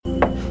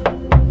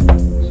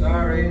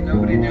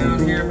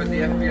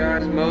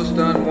FBI's most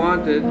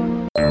unwanted.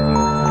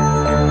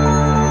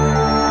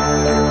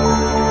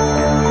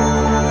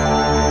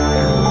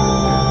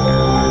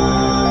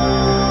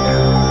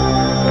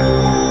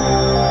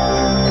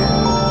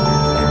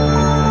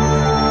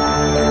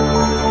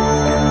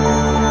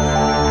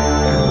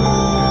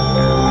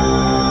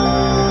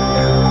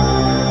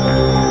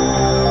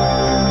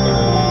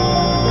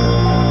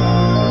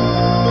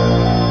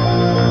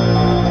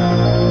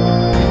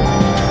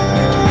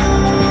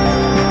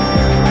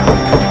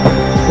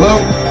 Hello?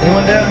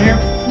 Anyone down here?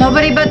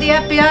 Nobody but the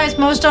FBI's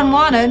most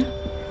unwanted.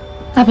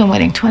 I've been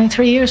waiting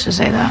 23 years to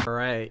say that. All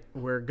right,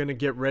 we're gonna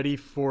get ready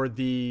for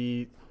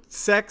the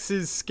sex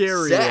is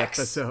scary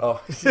episode.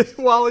 Oh.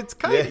 Well, it's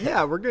kind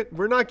of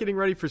We're not getting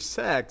ready for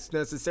sex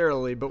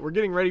necessarily, but we're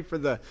getting ready for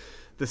the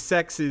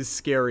sex is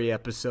scary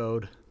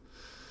episode.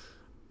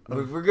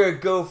 We're gonna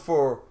go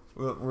for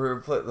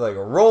like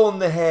a roll in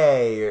the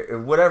hay or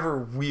whatever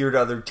weird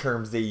other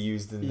terms they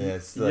used in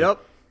this. Like, Yep.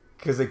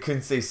 Because they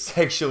couldn't say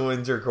sexual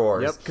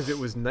intercourse. Yep, because it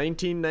was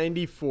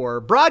 1994.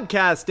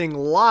 Broadcasting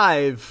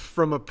live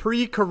from a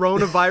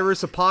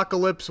pre-coronavirus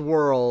apocalypse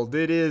world.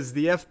 It is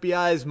the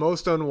FBI's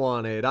most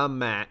unwanted. I'm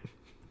Matt.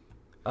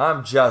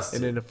 I'm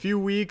Justin. And in a few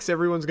weeks,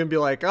 everyone's going to be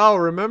like, oh,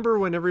 remember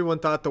when everyone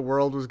thought the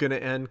world was going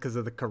to end because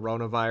of the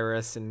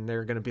coronavirus? And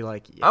they're going to be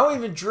like, yeah. I don't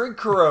even drink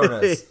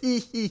Coronas.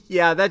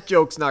 Yeah, that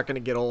joke's not going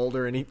to get old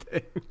or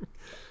anything.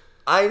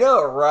 I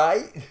know,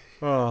 right?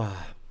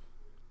 Oh.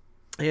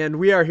 And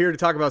we are here to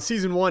talk about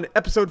Season 1,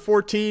 Episode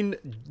 14,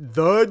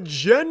 The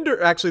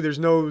Gender... Actually, there's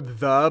no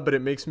the, but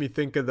it makes me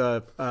think of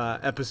the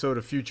episode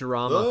of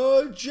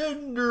Futurama. The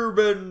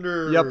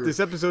Genderbender. Yep, this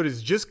episode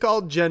is just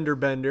called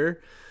Genderbender.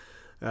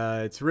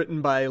 It's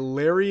written by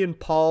Larry and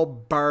Paul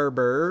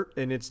Barber,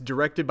 and it's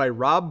directed by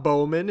Rob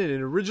Bowman, and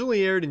it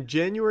originally aired in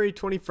January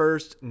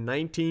 21st,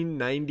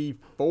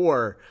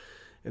 1994.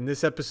 And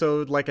this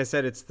episode, like I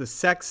said, it's the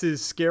sex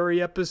is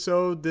scary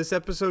episode. This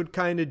episode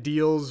kind of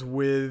deals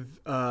with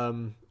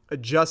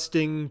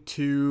adjusting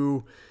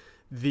to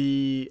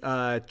the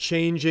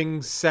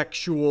changing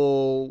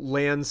sexual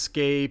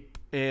landscape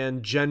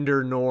and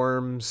gender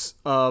norms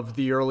of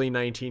the early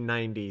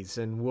 1990s.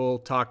 And we'll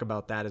talk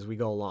about that as we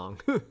go along.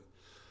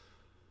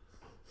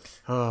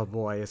 Oh,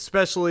 boy.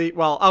 Especially,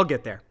 well, I'll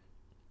get there.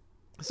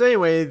 So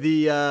anyway,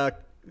 the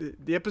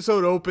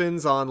episode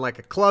opens on like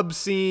a club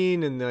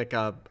scene, and like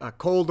a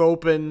cold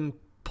open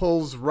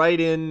pulls right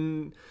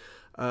in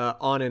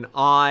on an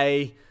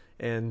eye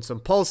and some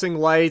pulsing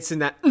lights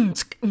and that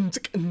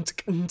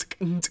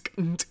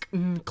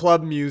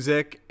club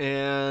music,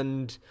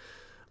 and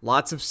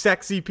lots of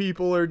sexy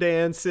people are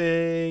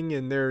dancing,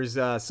 and there's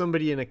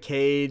somebody in a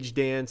cage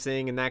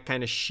dancing and that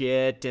kind of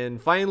shit.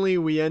 And finally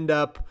we end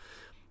up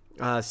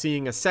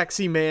seeing a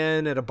sexy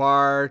man at a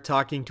bar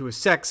talking to a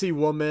sexy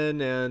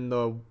woman, and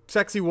the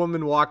sexy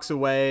woman walks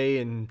away,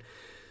 and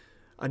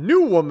a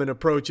new woman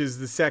approaches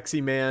the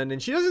sexy man,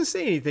 and she doesn't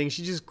say anything.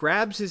 She just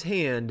grabs his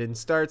hand and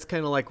starts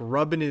kind of like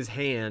rubbing his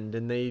hand,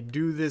 and they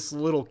do this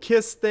little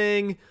kiss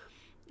thing.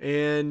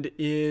 And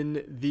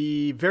in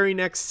the very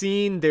next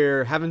scene,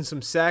 they're having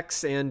some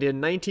sex. And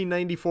in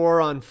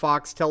 1994 on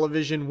Fox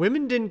television,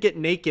 women didn't get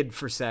naked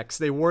for sex.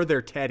 They wore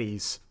their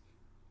teddies.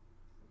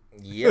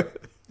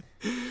 Yep.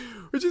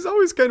 Which is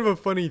always kind of a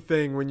funny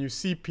thing when you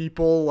see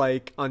people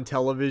like on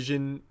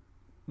television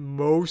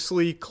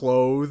mostly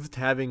clothed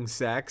having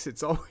sex.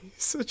 It's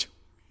always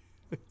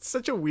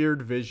such a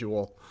weird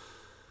visual.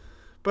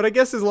 But I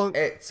guess as long...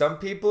 Hey, some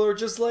people are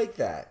just like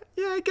that.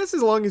 Yeah, I guess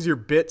as long as your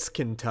bits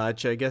can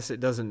touch, I guess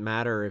it doesn't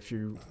matter if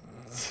you...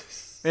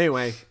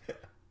 Anyway.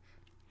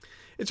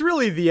 It's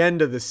really the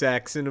end of the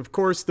sex, and of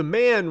course the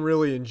man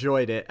really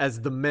enjoyed it,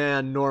 as the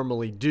men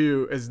normally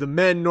do,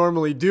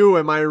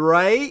 am I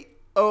right?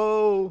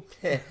 Oh.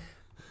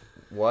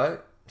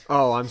 What?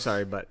 Oh, I'm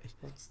sorry, but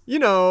you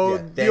know,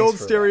 the old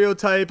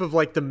stereotype of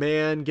like the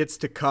man gets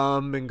to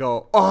come and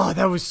go, oh,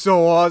 that was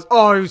so awesome.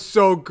 Oh, it was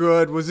so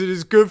good. Was it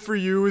as good for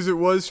you as it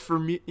was for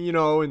me? You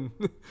know, and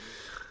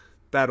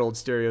that old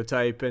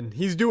stereotype. And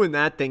he's doing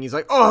that thing. He's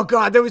like, oh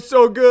God, that was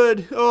so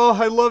good. Oh,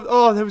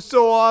 that was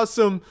so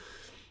awesome.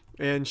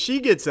 And she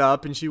gets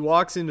up and she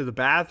walks into the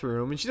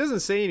bathroom and she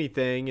doesn't say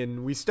anything.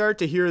 And we start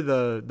to hear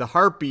the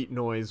heartbeat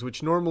noise,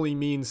 which normally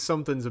means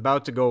something's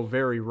about to go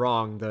very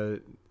wrong.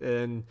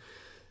 And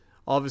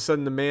all of a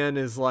sudden the man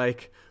is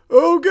like,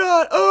 oh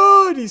God,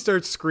 oh, and he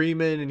starts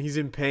screaming and he's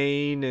in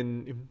pain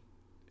and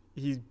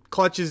he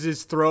clutches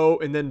his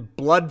throat, and then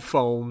blood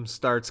foam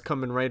starts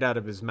coming right out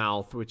of his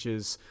mouth, which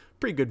is a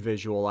pretty good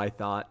visual, I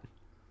thought.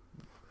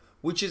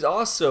 Which is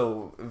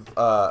also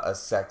a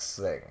sex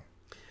thing.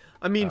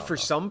 I mean, for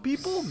some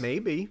people,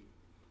 maybe.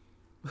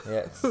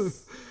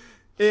 Yes.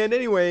 And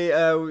anyway,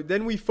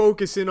 then we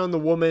focus in on the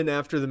woman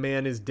after the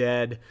man is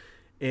dead,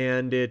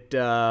 and it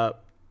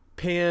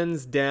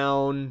pans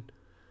down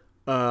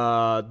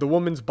the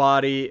woman's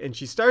body, and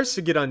she starts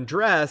to get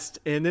undressed,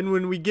 and then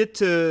when we get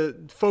to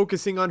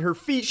focusing on her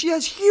feet, she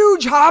has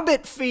huge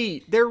hobbit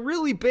feet. They're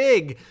really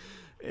big.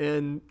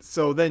 And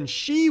so then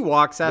she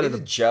walks out of the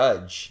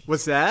judge.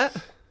 What's that?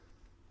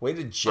 Way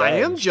to judge. I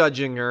am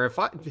judging her.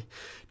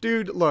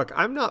 Dude, look,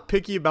 I'm not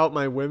picky about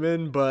my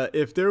women, but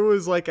if there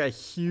was like a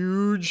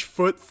huge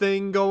foot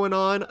thing going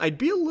on, I'd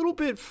be a little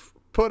bit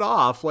put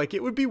off. Like,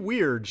 it would be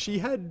weird. She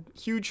had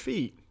huge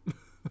feet.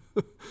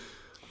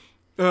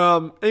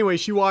 Anyway,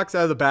 she walks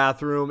out of the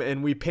bathroom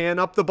and we pan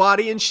up the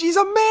body and she's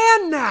a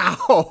man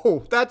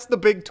now. That's the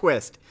big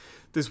twist.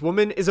 This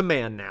woman is a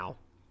man now.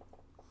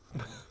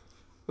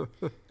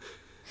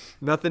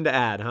 Nothing to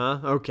add, huh?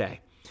 Okay.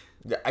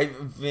 I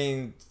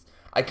mean,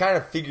 I kind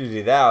of figured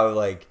it out.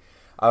 Like,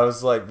 I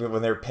was like,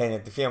 when they were painting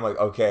at the feet, I'm like,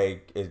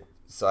 okay,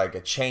 it's like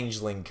a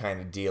changeling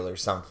kind of deal or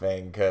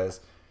something,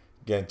 because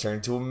gonna turn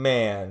into a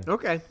man.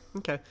 Okay.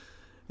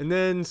 And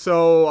then,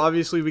 so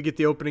obviously we get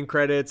the opening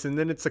credits, and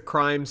then it's a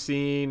crime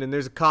scene, and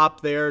there's a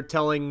cop there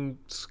telling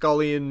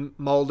Scully and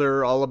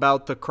Mulder all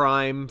about the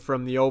crime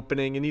from the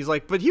opening, and he's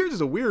like, but here's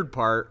the weird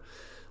part.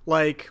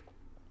 Like,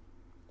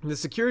 the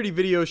security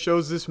video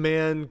shows this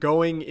man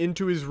going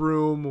into his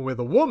room with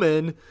a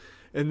woman,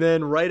 and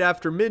then right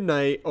after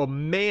midnight, a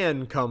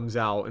man comes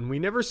out, and we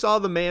never saw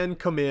the man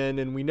come in,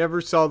 and we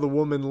never saw the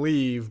woman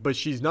leave, but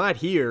she's not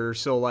here,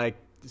 so, like,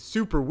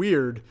 super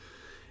weird.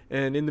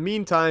 And in the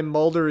meantime,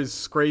 Mulder is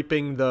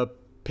scraping the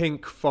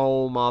pink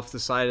foam off the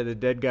side of the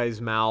dead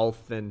guy's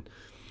mouth, and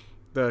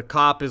the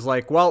cop is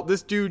like, well,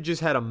 this dude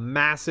just had a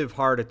massive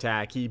heart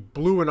attack. He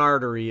blew an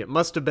artery. It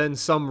must have been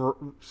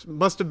some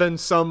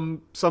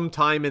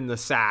time in the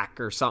sack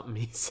or something,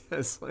 he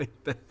says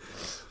like that.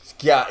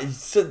 Yeah,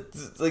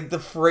 like the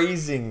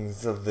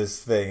phrasings of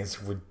this thing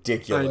is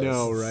ridiculous. I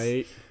know,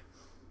 right?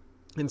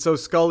 And so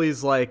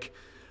Scully's like,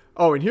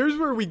 oh, and here's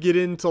where we get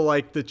into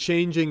like the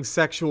changing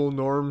sexual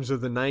norms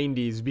of the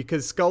 90s,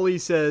 because Scully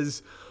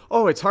says,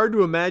 oh, it's hard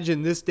to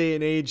imagine this day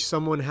and age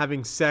someone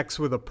having sex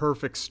with a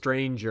perfect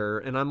stranger.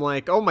 And I'm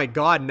like, oh my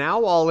God,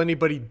 now all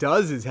anybody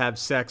does is have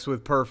sex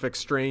with perfect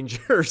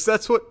strangers.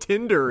 That's what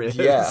Tinder is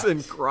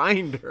and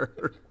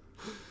Grindr.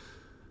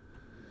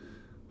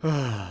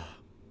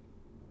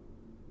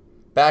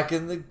 Back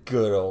in the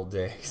good old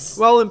days.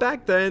 Well, and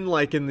back then,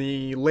 like in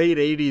the late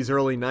 80s,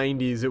 early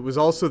 90s, it was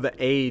also the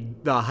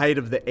height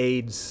of the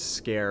AIDS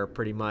scare,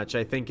 pretty much,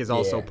 I think is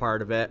also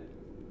part of it.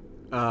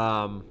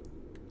 And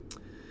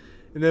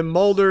then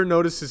Mulder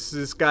notices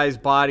this guy's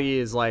body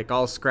is like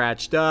all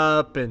scratched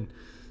up, and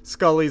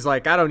Scully's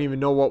like, I don't even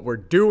know what we're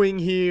doing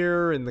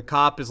here. And the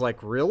cop is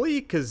like,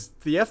 really? Because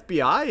the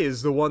FBI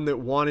is the one that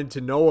wanted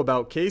to know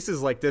about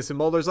cases like this. And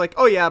Mulder's like,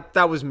 oh yeah,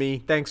 that was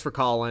me. Thanks for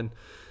calling.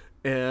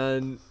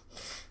 And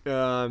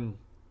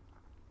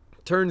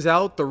turns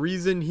out the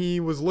reason he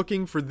was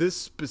looking for this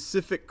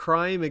specific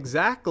crime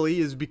exactly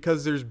is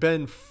because there's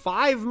been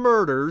 5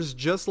 murders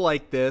just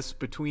like this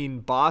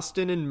between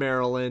Boston and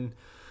Maryland.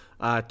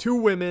 2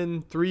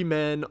 women, 3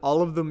 men,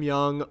 all of them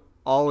young,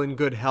 all in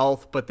good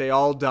health, but they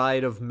all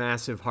died of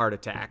massive heart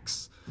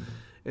attacks.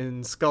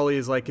 And Scully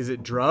is like, is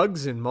it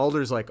drugs? And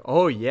Mulder's like,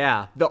 oh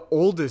yeah, the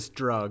oldest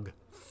drug,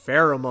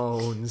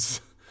 pheromones.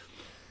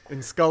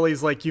 And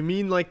Scully's like, you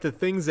mean like the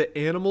things that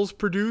animals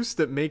produce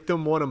that make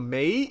them want to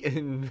mate?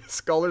 And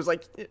Sculler's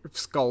like,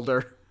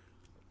 Sculder.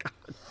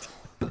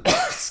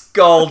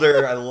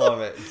 Sculder, I love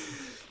it.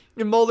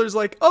 And Mulder's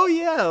like, oh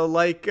yeah,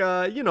 like,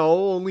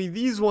 only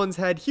these ones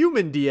had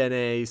human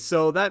DNA.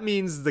 So that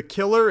means the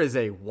killer is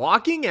a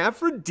walking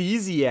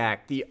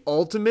aphrodisiac, the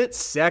ultimate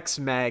sex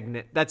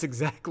magnet. That's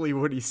exactly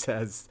what he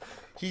says.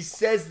 He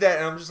says that,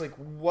 and I'm just like,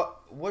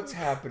 what's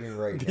happening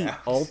right now? The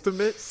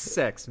ultimate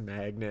sex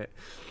magnet.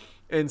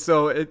 And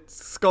so it's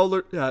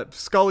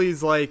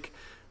Scully's like,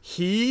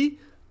 he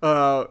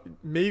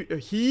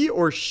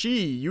or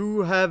she,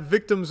 you have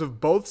victims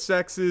of both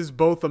sexes,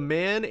 both a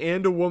man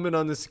and a woman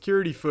on the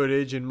security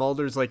footage. And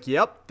Mulder's like,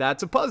 yep,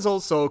 that's a puzzle.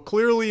 So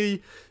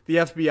clearly the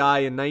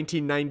FBI in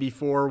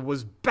 1994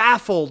 was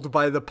baffled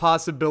by the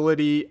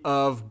possibility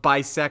of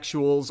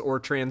bisexuals or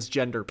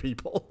transgender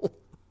people.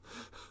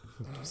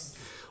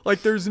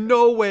 Like, there's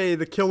no way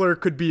the killer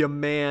could be a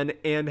man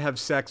and have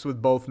sex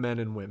with both men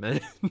and women.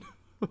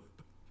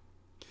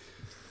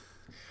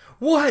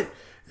 What?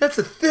 That's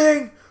a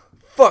thing?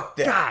 Fuck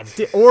that.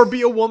 God, or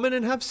be a woman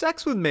and have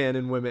sex with men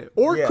and women.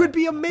 Or it could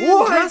be a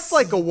man dressed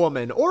like a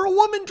woman. Or a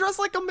woman dressed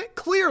like a man.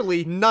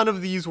 Clearly, none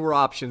of these were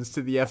options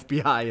to the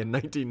FBI in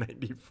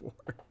 1994.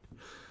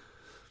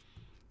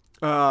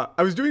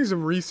 I was doing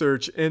some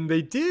research, and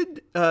they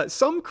did...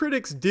 some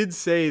critics did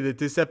say that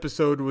this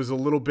episode was a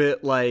little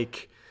bit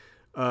like...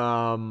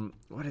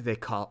 what did they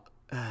call...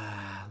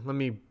 let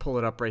me pull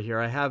it up right here.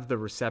 I have the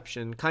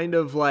reception. Kind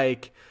of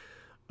like...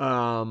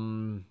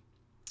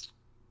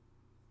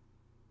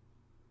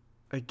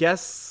 I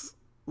guess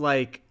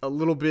like a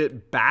little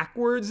bit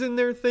backwards in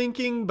their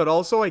thinking, but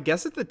also I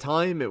guess at the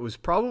time it was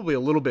probably a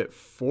little bit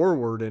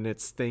forward in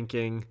its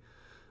thinking,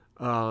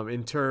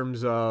 in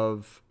terms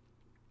of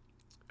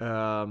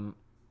the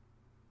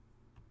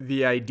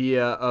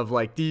idea of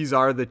like, these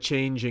are the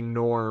changing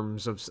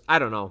norms of, I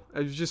don't know.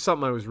 It was just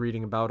something I was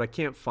reading about. I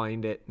can't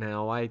find it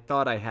now. I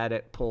thought I had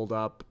it pulled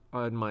up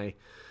on my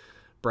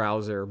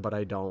browser, but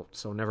I don't.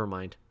 So never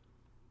mind.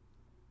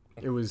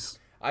 It was...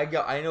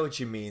 I know what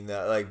you mean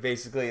though. Like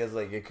basically, it's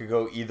like it could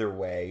go either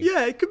way.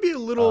 Yeah, it could be a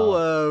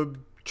little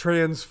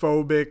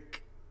transphobic,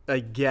 I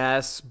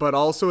guess, but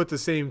also at the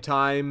same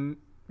time,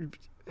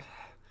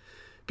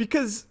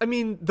 because I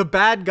mean, the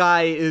bad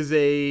guy is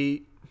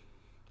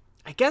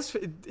I guess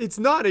it's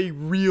not a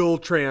real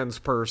trans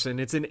person.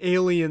 It's an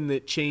alien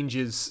that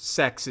changes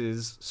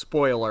sexes.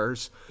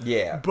 Spoilers.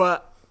 Yeah.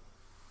 But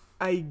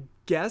I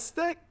guess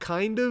that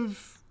kind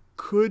of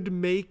could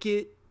make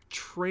it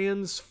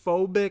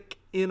transphobic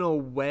in a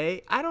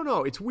way. I don't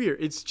know. It's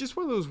weird. It's just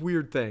one of those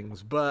weird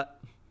things.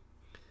 But,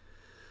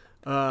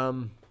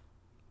 so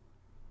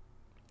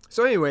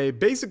anyway,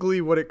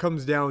 basically what it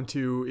comes down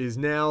to is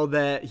now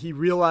that he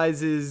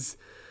realizes,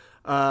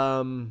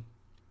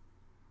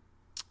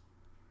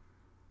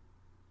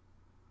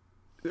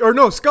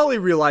 Scully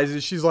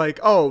realizes, she's like,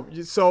 oh,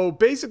 so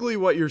basically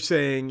what you're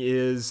saying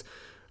is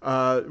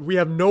we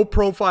have no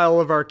profile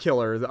of our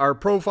killer. Our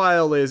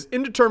profile is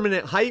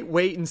indeterminate height,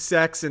 weight, and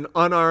sex, and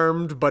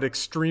unarmed but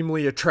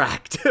extremely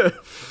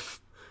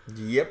attractive.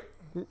 Yep.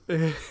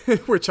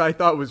 Which I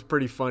thought was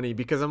pretty funny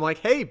because I'm like,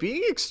 hey,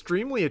 being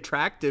extremely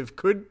attractive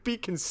could be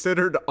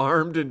considered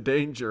armed and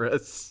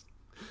dangerous.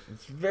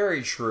 It's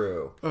very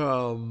true.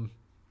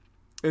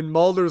 And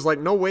Mulder's like,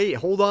 no, wait,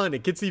 hold on.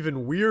 It gets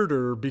even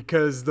weirder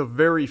because the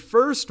very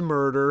first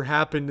murder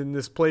happened in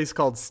this place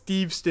called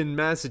Steveston,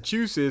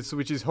 Massachusetts,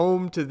 which is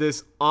home to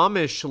this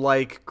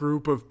Amish-like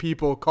group of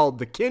people called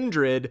the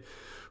Kindred,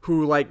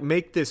 who like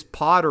make this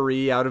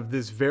pottery out of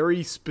this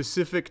very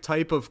specific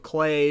type of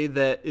clay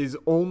that is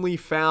only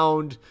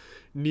found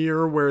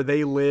near where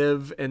they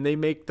live, and they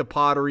make the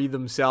pottery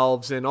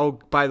themselves. And oh,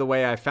 by the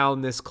way, I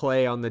found this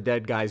clay on the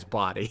dead guy's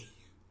body.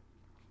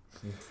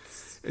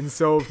 And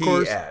so, of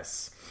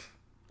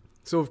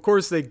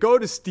course, they go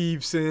to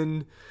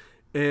Stevenson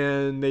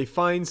and they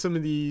find some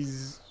of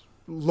these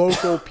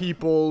local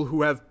people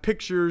who have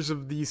pictures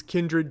of these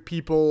kindred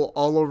people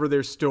all over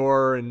their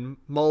store, and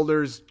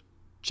Mulder's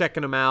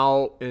checking them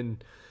out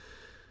and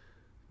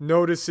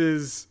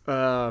notices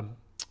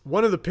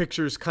one of the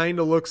pictures kind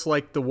of looks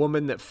like the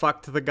woman that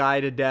fucked the guy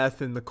to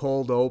death in the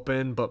cold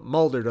open, but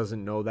Mulder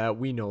doesn't know that.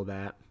 We know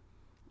that.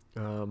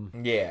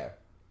 Yeah.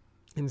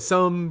 And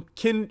some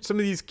of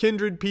these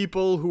kindred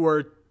people who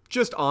are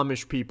just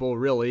Amish people,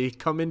 really,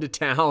 come into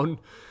town,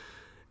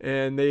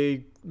 and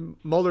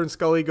Mulder and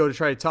Scully go to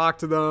try to talk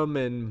to them,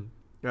 and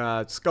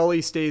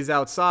Scully stays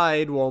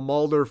outside while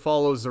Mulder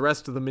follows the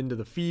rest of them into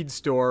the feed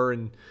store.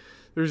 And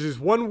there's this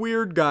one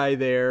weird guy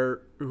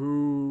there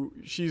who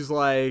she's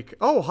like,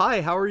 oh,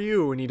 hi, how are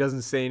you? And he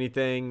doesn't say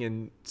anything,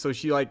 and so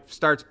she like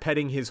starts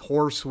petting his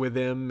horse with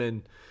him,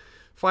 and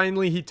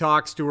finally he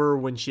talks to her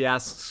when she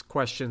asks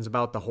questions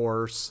about the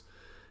horse.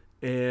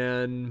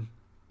 And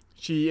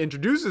she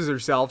introduces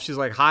herself. She's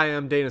like, hi,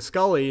 I'm Dana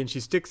Scully. And she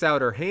sticks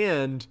out her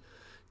hand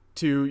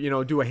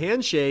to, do a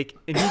handshake.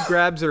 And he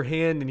grabs her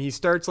hand and he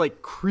starts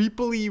like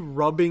creepily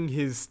rubbing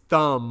his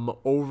thumb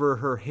over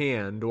her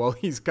hand while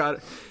he's got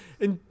it.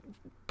 And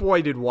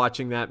boy, did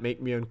watching that make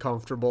me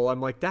uncomfortable.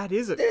 I'm like, that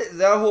was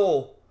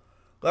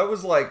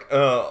like,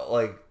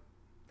 I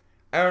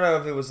don't know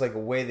if it was like a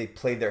way they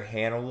played their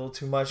hand a little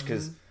too much,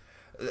 because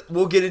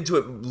we'll get into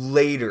it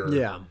later.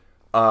 Yeah.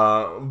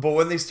 But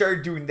when they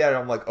started doing that,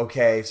 I'm like,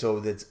 okay, so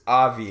it's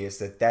obvious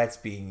that that's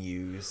being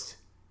used,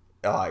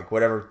 like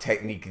whatever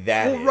technique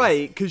that is.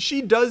 Right, because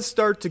she does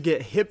start to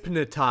get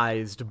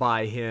hypnotized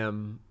by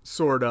him,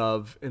 sort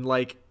of, and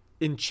like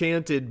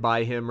enchanted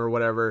by him or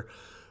whatever.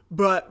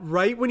 But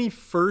right when he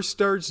first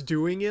starts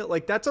doing it,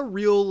 like that's a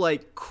real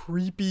like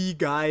creepy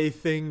guy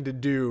thing to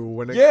do.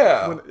 When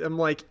I'm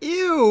like,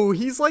 ew,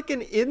 he's like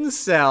an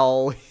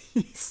incel.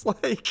 He's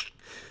like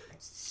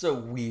so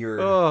weird.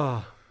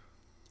 Ugh.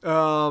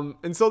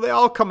 And so they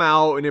all come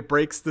out and it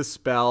breaks the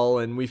spell,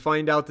 and we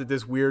find out that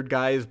this weird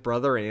guy is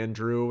Brother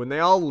Andrew, and they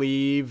all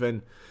leave,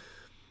 and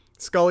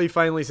Scully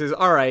finally says,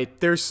 all right,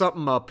 there's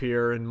something up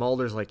here. And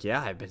Mulder's like,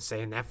 yeah, I've been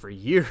saying that for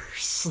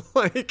years.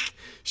 Like,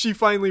 she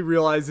finally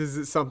realizes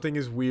that something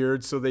is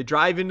weird. So they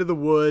drive into the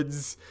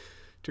woods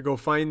to go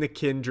find the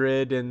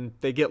kindred, and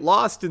they get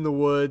lost in the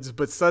woods,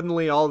 but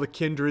suddenly all the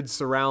kindred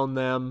surround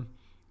them,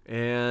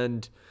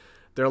 and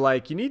they're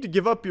like, you need to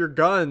give up your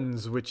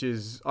guns, which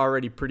is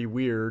already pretty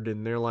weird.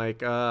 And they're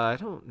like, I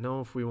don't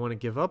know if we want to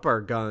give up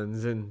our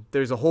guns. And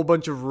there's a whole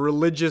bunch of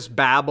religious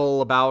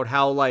babble about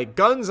how, like,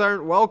 guns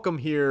aren't welcome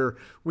here.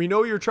 We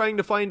know you're trying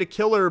to find a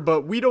killer,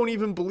 but we don't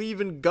even believe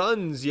in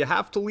guns. You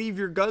have to leave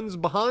your guns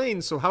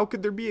behind. So how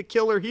could there be a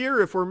killer here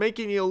if we're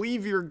making you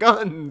leave your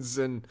guns?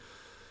 And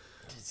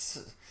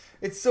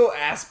it's so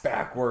ass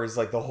backwards,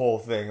 like, the whole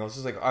thing. I was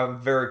just like,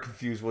 I'm very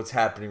confused what's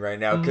happening right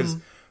now. Because,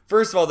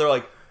 first of all, they're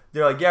like,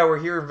 yeah, we're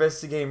here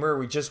investigating murder.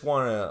 We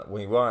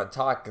want to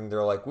talk. And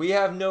they're like, we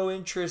have no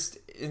interest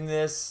in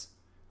this.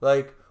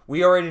 Like,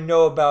 we already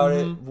know about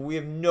it, but we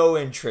have no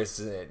interest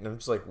in it. And I'm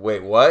just like,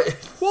 wait, what?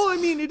 Well, I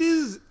mean, it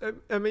is.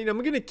 I mean, I'm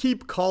going to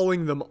keep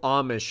calling them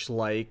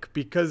Amish-like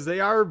because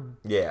they are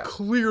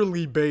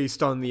clearly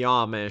based on the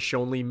Amish,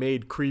 only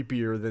made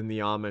creepier than the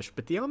Amish.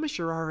 But the Amish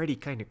are already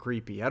kind of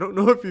creepy. I don't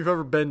know if you've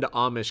ever been to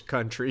Amish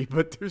country,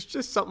 but there's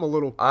just something a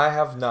little... I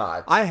have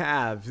not. I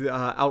have,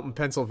 out in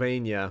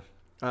Pennsylvania.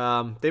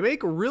 They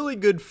make really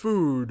good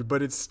food,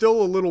 but it's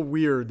still a little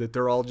weird that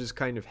they're all just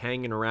kind of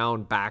hanging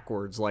around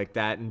backwards like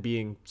that and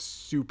being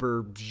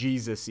super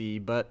Jesus-y,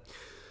 but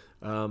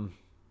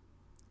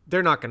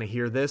they're not going to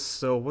hear this,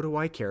 so what do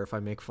I care if I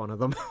make fun of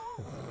them?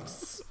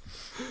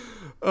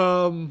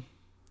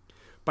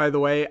 By the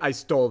way, I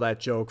stole that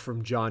joke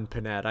from John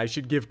Panette. I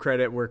should give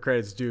credit where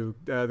credit's due.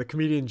 The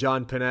comedian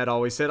John Panette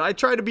always said, I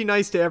try to be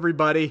nice to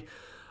everybody.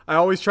 I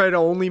always try to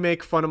only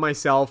make fun of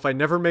myself. I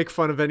never make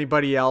fun of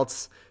anybody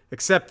else.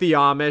 Except the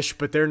Amish,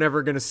 but they're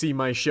never going to see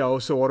my show,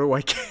 so what do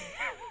I care?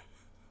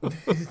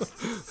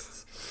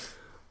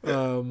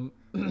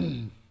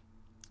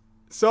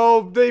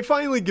 So they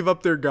finally give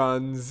up their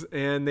guns,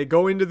 and they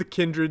go into the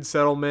Kindred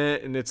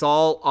settlement, and it's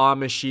all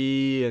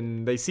Amishy,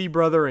 and they see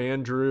Brother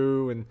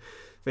Andrew, and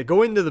they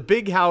go into the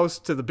big house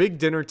to the big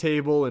dinner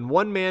table, and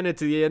one man at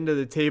the end of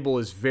the table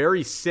is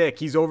very sick.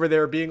 He's over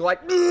there being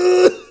like...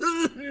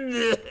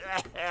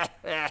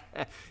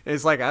 And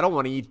it's like, I don't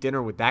want to eat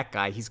dinner with that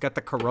guy. He's got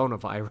the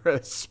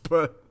coronavirus.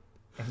 But,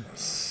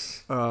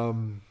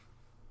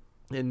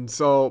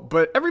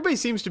 but everybody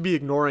seems to be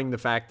ignoring the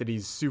fact that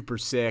he's super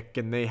sick,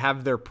 and they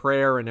have their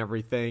prayer and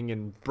everything.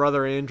 And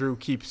Brother Andrew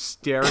keeps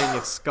staring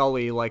at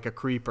Scully like a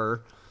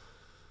creeper.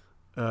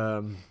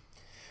 I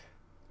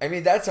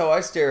mean, that's how I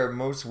stare at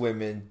most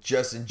women,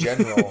 just in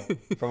general,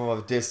 from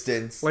a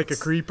distance. Like a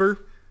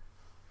creeper?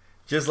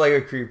 Just like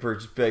a creeper.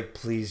 Just be like,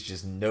 please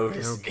just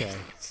notice me.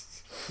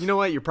 You know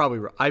what? You're probably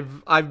right.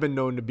 I've been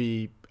known to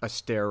be a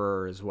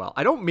starer as well.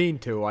 I don't mean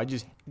to.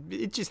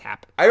 It just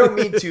happens. I don't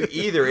mean to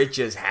either. It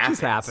just happens.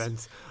 It just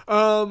happens.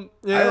 I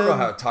don't know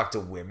how to talk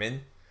to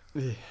women.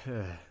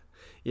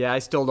 Yeah, I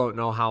still don't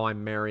know how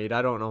I'm married.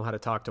 I don't know how to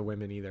talk to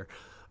women either.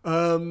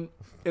 An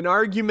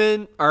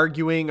argument,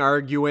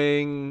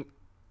 arguing.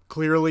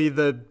 Clearly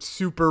the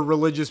super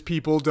religious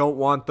people don't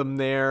want them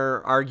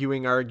there.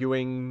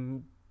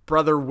 Arguing.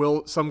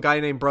 Some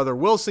guy named Brother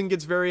Wilson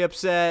gets very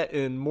upset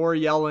and more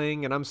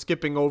yelling, and I'm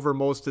skipping over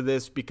most of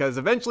this because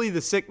eventually the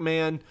sick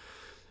man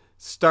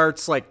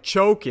starts like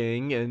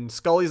choking, and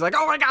Scully's like,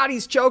 oh my God,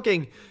 he's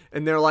choking.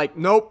 And they're like,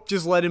 nope,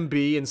 just let him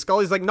be. And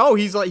Scully's like, no,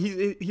 he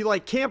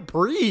like can't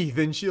breathe.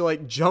 And she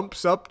like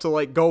jumps up to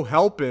like go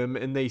help him,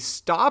 and they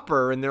stop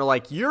her, and they're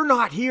like, you're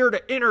not here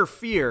to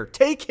interfere.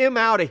 Take him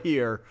out of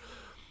here.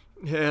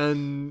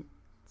 And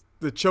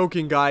the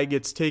choking guy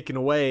gets taken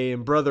away,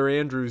 and Brother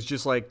Andrew's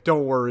just like,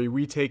 don't worry,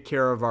 we take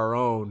care of our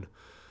own,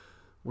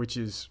 which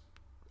is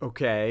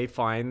okay,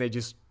 fine. They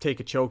just take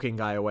a choking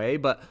guy away.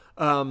 But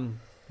then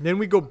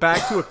we go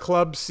back to a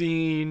club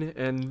scene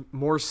and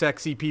more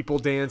sexy people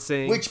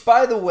dancing. Which,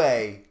 by the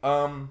way,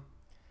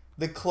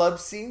 the club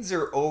scenes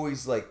are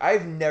always like,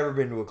 I've never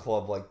been to a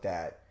club like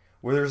that,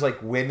 where there's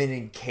like women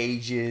in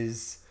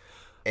cages.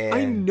 And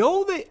I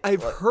know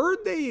I've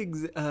heard they...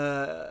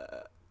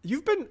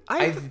 You've been...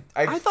 I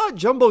thought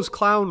Jumbo's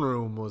Clown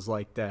Room was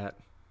like that.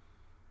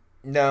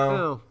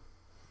 No.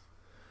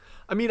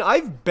 I mean,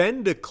 I've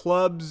been to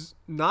clubs,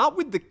 not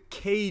with the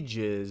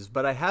cages,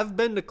 but I have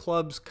been to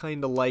clubs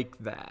kind of like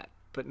that,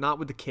 but not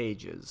with the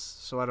cages.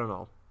 So I don't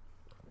know.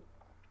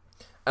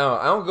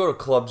 I don't go to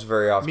clubs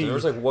very often. There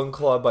was like one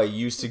club I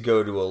used to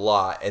go to a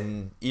lot,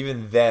 and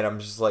even then I'm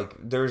just like,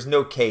 there's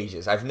no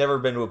cages. I've never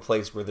been to a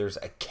place where there's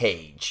a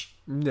cage.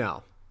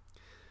 No.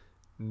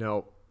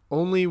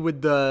 Only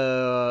with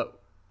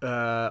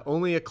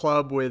only a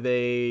club with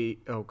a,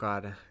 oh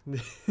God,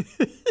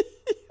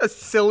 a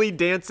silly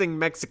dancing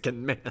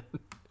Mexican man.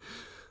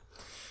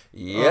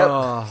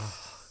 Yep.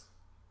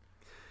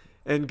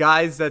 And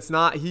guys,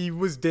 he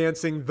was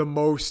dancing the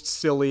most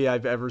silly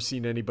I've ever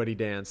seen anybody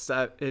dance.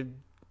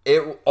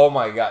 Oh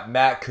my God,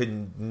 Matt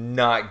could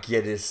not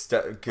get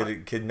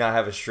could not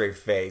have a straight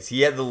face.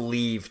 He had to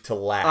leave to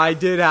laugh. I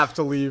did have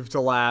to leave to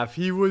laugh.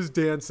 He was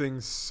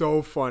dancing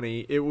so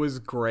funny. It was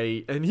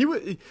great. And he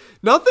was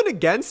nothing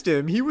against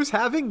him. He was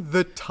having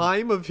the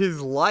time of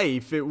his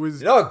life. It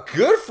was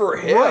good for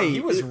him. Right. He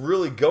was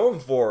really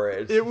going for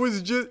it. It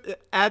was just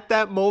at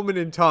that moment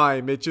in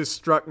time, it just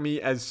struck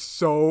me as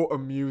so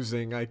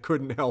amusing. I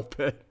couldn't help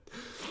it.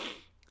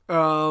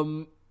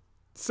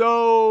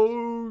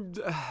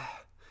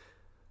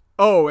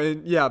 Oh,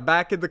 and yeah,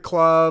 back at the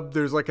club,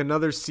 there's like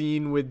another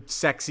scene with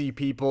sexy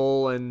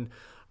people, and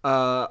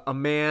a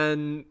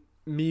man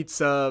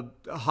meets a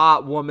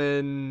hot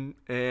woman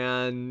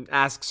and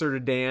asks her to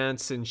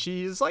dance, and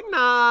she's like,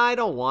 nah, I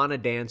don't want to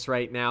dance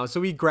right now.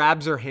 So he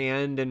grabs her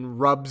hand and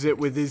rubs it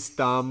with his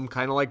thumb,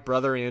 kind of like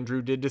Brother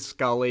Andrew did to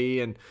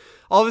Scully, and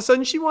all of a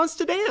sudden she wants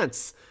to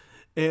dance.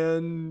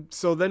 And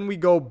so then we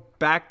go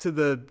back to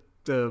the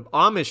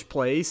Amish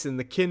place, and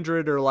the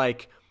Kindred are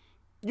like,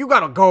 you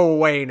gotta go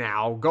away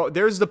now. Go.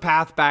 There's the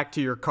path back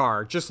to your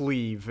car. Just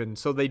leave. And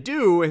so they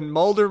do. And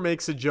Mulder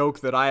makes a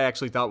joke that I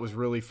actually thought was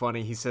really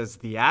funny. He says,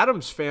 the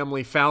Addams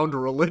family found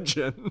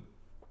religion.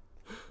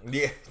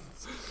 Yeah.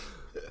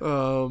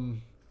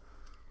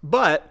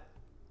 But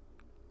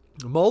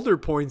Mulder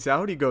points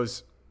out, he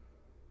goes,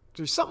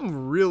 there's something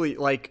really,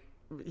 like,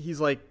 he's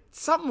like,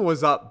 something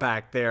was up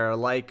back there.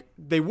 Like,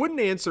 they wouldn't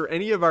answer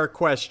any of our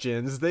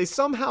questions. They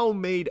somehow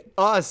made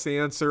us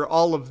answer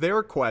all of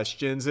their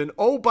questions. And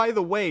oh, by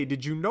the way,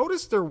 did you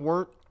notice there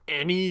weren't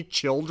any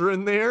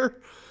children there?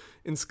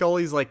 And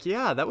Scully's like,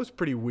 yeah, that was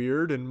pretty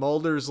weird. And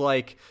Mulder's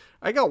like,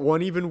 I got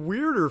one even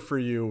weirder for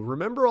you.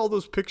 Remember all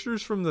those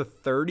pictures from the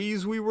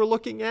 30s we were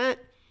looking at?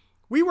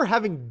 We were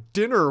having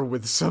dinner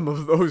with some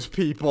of those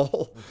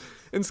people.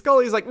 And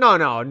Scully's like,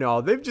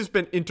 no. They've just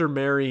been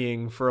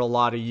intermarrying for a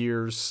lot of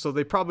years, so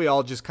they probably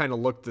all just kind of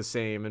look the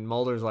same. And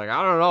Mulder's like,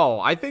 I don't know.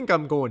 I think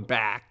I'm going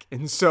back.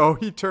 And so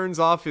he turns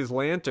off his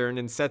lantern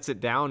and sets it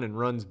down and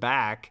runs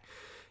back.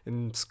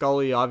 And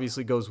Scully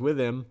obviously goes with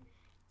him.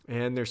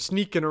 And they're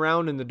sneaking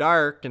around in the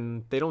dark,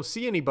 and they don't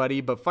see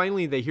anybody. But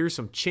finally, they hear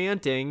some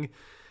chanting.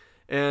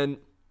 And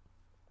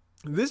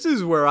this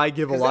is where I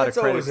give a lot of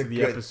credit to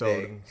the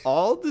episode. Thing.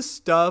 All the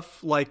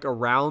stuff like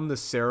around the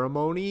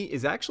ceremony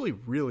is actually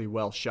really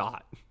well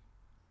shot.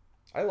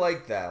 I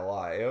like that a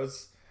lot. It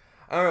was,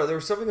 I don't know, there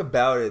was something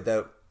about it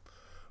that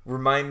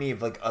reminded me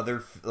of like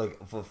other like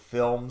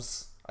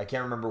films. I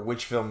can't remember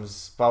which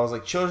films, but I was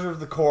like Children of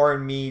the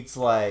Corn meets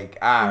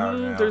like I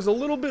don't know. There's a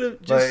little bit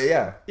of just, but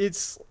yeah.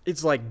 It's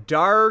like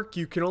dark.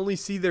 You can only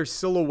see their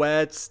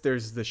silhouettes.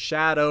 There's the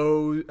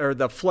shadows or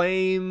the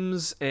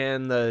flames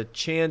and the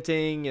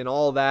chanting and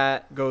all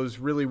that goes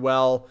really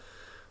well.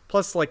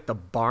 Plus like the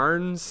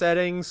barn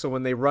setting. So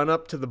when they run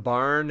up to the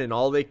barn and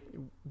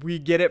we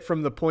get it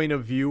from the point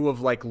of view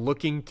of like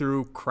looking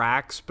through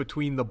cracks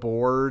between the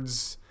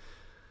boards.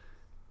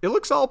 It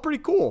looks all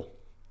pretty cool.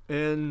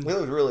 And it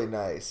was really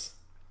nice.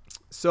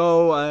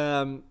 So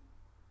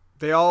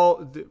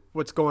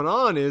what's going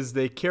on is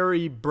they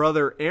carry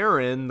brother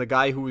Aaron, the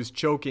guy who was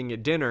choking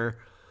at dinner,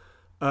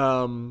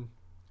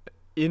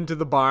 into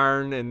the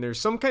barn, and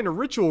there's some kind of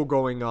ritual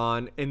going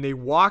on, and they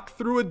walk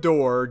through a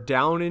door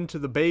down into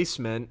the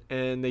basement,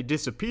 and they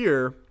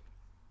disappear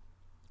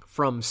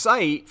from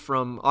sight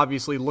from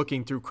obviously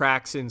looking through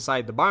cracks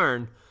inside the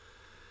barn.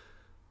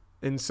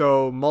 And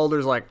so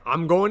Mulder's like,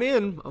 I'm going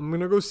in. I'm going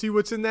to go see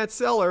what's in that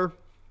cellar.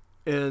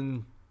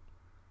 And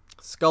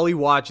Scully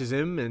watches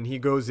him, and he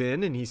goes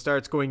in, and he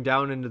starts going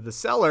down into the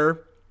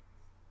cellar.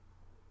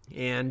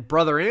 And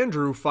Brother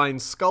Andrew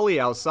finds Scully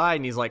outside,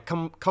 and he's like,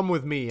 come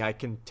with me. I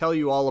can tell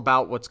you all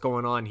about what's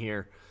going on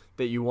here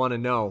that you want to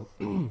know.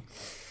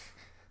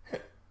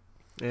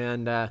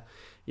 And,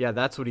 yeah,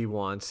 that's what he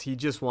wants. He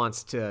just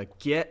wants to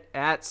get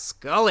at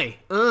Scully.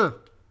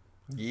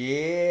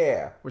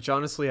 Yeah. Which,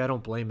 honestly, I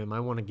don't blame him. I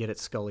want to get at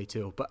Scully,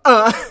 too. But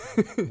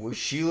Well,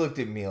 she looked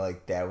at me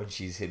like that when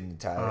she's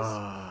hypnotized.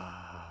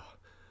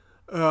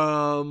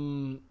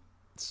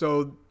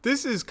 So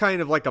this is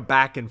kind of like a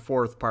back and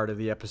forth part of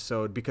the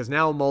episode because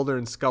now Mulder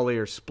and Scully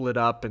are split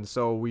up, and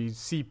so we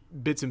see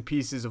bits and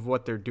pieces of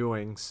what they're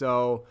doing.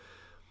 So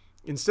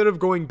instead of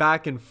going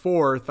back and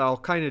forth, I'll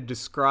kind of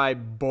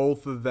describe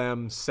both of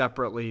them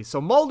separately.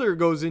 So Mulder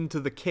goes into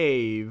the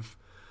cave,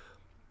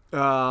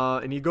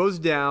 and he goes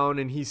down,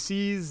 and he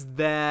sees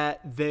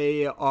that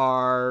they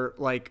are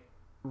like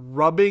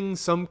rubbing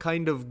some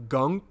kind of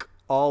gunk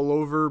all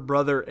over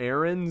Brother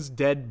Aaron's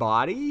dead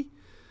body.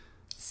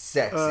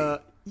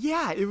 Sexy.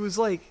 Yeah, it was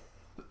like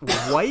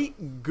white.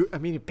 I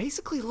mean, it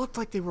basically looked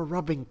like they were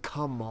rubbing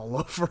cum all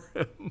over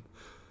him.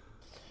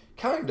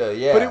 Kinda,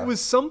 yeah. But it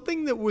was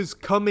something that was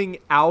coming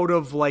out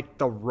of like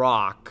the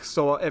rock.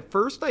 So at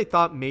first I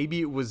thought maybe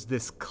it was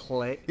this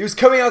clay. He was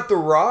coming out the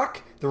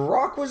rock? The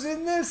rock was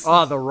in this?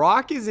 The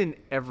rock is in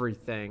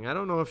everything. I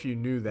don't know if you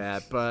knew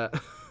that,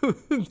 but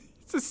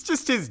it's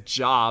just his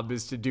job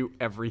is to do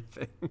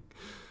everything.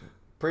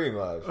 Pretty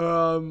much.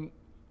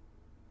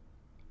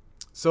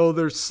 So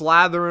they're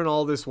slathering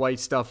all this white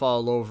stuff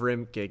all over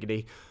him,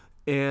 giggity,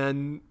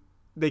 and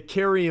they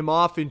carry him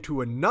off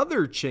into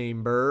another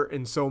chamber.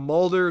 And so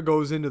Mulder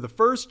goes into the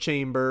first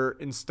chamber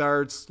and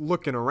starts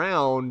looking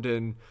around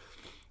and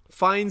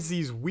finds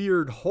these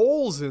weird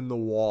holes in the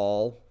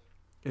wall.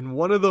 And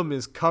one of them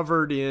is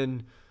covered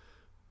in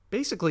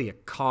basically a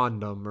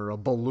condom or a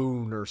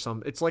balloon or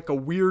something. It's like a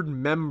weird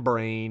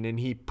membrane, and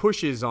he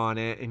pushes on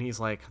it, and he's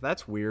like,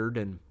 that's weird.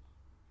 And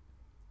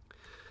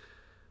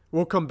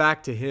we'll come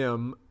back to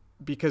him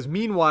because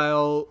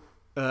meanwhile,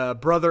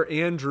 Brother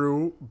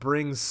Andrew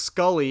brings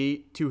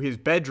Scully to his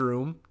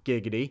bedroom,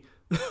 giggity,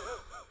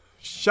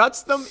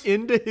 shuts them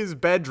into his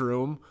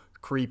bedroom,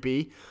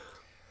 creepy.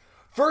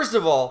 First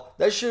of all,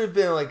 that should have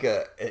been like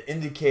an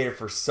indicator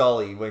for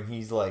Sully when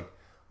he's like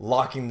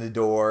locking the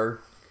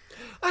door.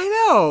 I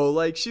know,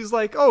 like she's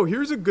like, oh,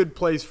 here's a good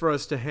place for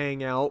us to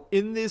hang out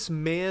in this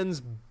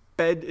man's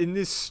bed, in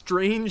this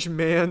strange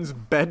man's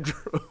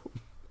bedroom.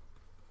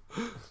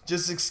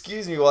 Just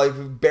excuse me while I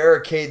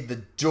barricade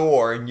the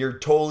door and you're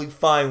totally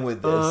fine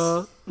with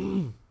this.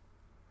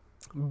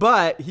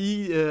 But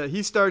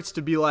he starts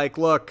to be like,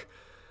 look,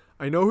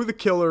 I know who the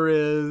killer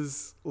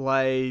is.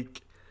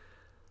 Like,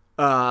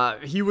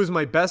 he was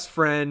my best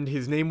friend.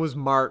 His name was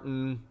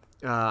Martin.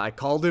 I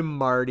called him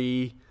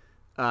Marty.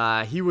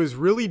 He was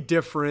really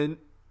different.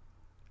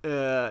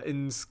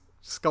 And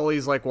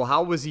Scully's like, well,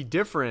 how was he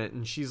different?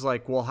 And she's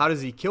like, well, how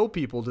does he kill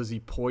people? Does he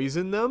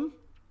poison them?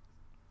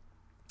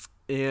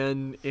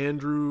 And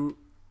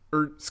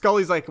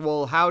Scully's like,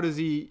 well, how is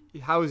he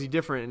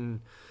different?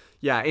 And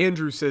yeah,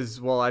 Andrew says,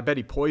 well, I bet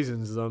he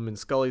poisons them. And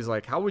Scully's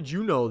like, how would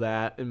you know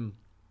that? And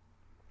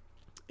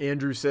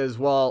Andrew says,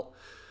 well,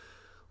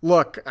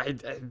 look, I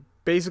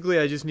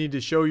just need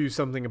to show you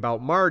something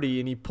about Marty.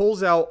 And he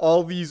pulls out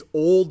all these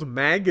old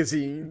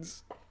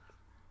magazines.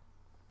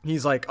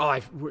 He's like, oh,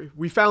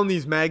 we found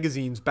these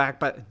magazines back,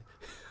 but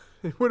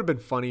it would have been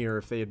funnier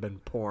if they had been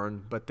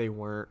porn, but they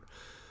weren't.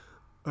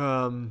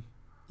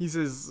 He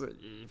says,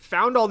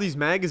 found all these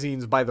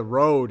magazines by the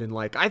road, and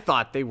like I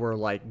thought they were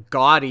like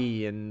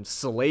gaudy and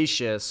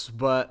salacious,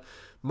 but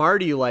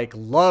Marty like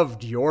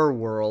loved your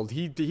world.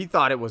 He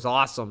thought it was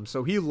awesome,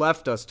 so he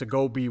left us to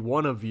go be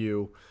one of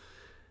you.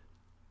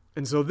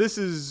 And so this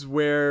is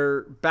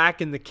where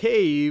back in the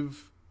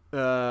cave,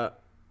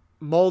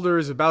 Mulder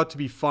is about to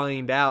be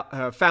found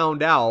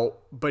out,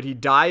 but he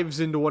dives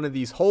into one of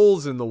these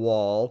holes in the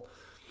wall,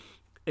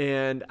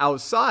 and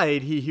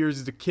outside he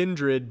hears the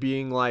kindred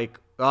being like,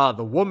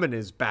 the woman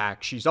is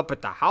back. She's up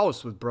at the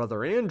house with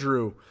Brother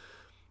Andrew.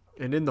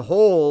 And in the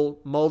hole,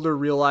 Mulder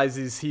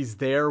realizes he's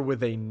there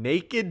with a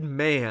naked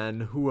man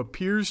who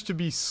appears to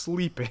be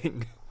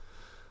sleeping.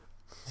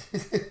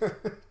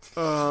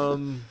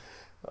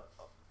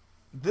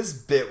 This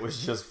bit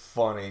was just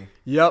funny.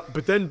 Yep,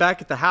 but then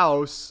back at the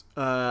house,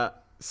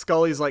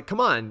 Scully's like, come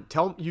on,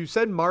 you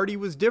said Marty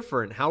was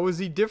different. How is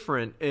he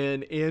different?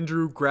 And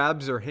Andrew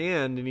grabs her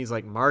hand and he's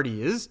like,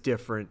 Marty is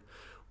different.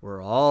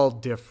 We're all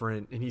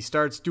different. And he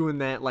starts doing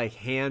that like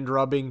hand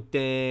rubbing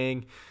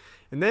thing.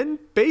 And then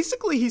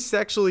basically he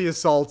sexually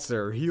assaults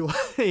her. He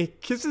like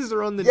kisses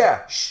her on the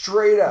Yeah,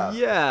 straight up.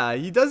 Yeah,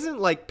 he doesn't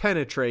like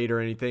penetrate or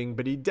anything,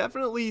 but he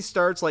definitely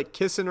starts like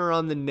kissing her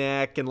on the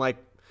neck and like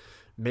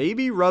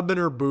maybe rubbing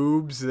her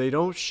boobs. They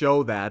don't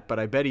show that, but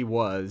I bet he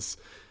was.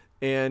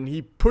 And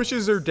he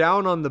pushes her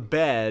down on the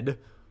bed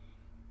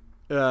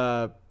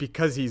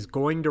because he's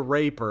going to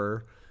rape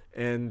her.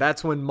 And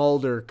that's when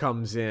Mulder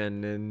comes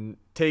in and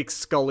takes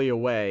Scully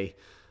away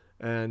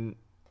and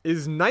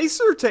is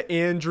nicer to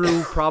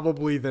Andrew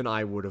probably than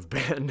I would have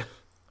been.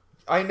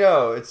 I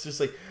know. It's just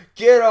like,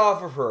 get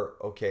off of her.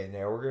 Okay,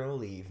 now we're going to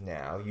leave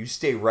now. You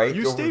stay right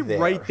there. You stay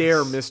right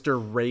there,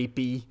 Mr.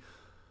 Rapey.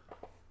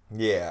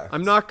 Yeah.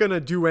 I'm not going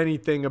to do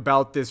anything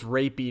about this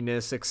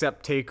rapiness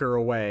except take her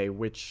away,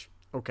 which,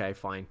 okay,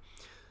 fine.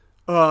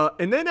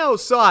 And then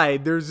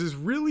outside, there's this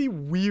really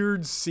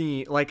weird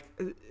scene. Like,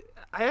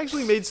 I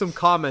actually made some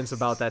comments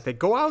about that. They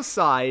go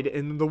outside,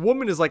 and the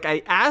woman is like,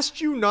 I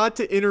asked you not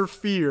to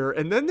interfere.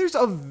 And then there's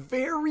a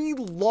very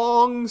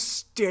long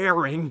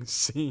staring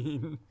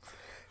scene.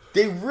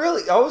 They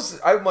really,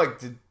 I'm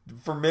like,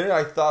 for a minute,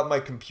 I thought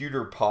my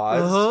computer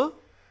paused. Uh-huh.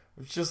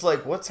 It's just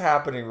like, what's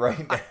happening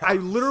right now? I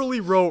literally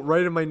wrote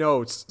right in my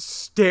notes,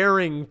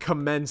 staring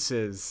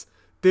commences.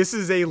 This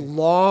is a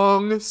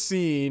long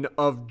scene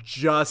of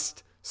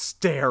just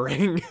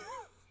staring.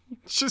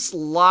 Just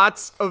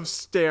lots of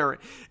staring.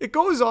 It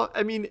goes on.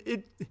 I mean,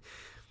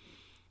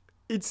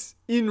 it's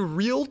in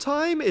real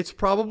time. It's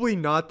probably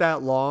not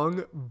that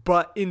long,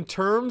 but in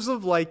terms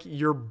of like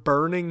you're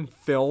burning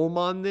film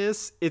on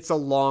this, it's a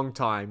long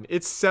time.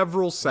 It's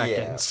several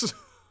seconds. Yeah.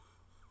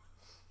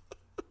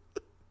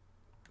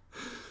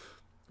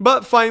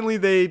 But finally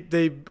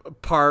they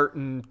part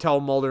and tell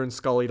Mulder and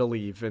Scully to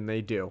leave, and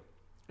they do.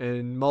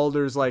 And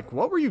Mulder's like,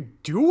 what were you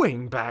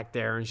doing back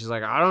there? And she's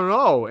like, I don't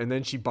know. And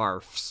then she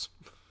barfs.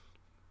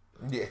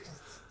 Yeah.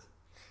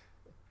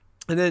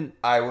 And then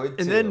I would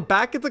too. And then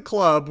back at the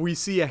club, we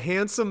see a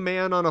handsome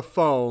man on a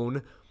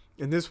phone.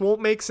 And this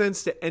won't make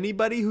sense to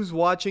anybody who's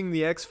watching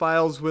the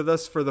X-Files with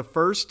us for the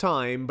first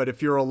time. But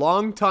if you're a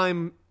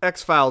long-time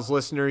X-Files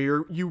listener,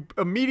 you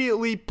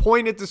immediately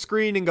point at the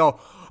screen and go,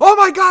 oh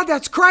my God,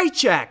 that's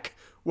Krycek.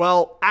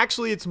 Well,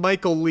 actually, it's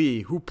Michael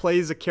Lee, who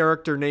plays a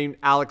character named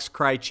Alex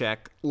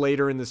Krycek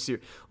later in the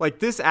series. Like,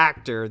 this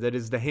actor that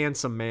is the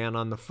handsome man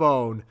on the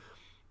phone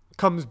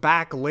comes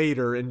back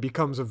later and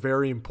becomes a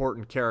very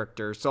important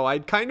character. So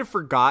I'd kind of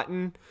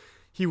forgotten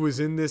he was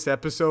in this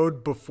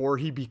episode before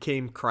he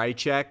became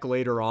Krycek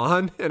later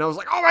on. And I was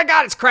like, oh my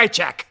God, it's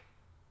Krycek.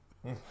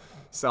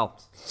 So,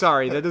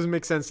 sorry, that doesn't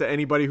make sense to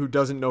anybody who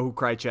doesn't know who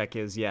Krycek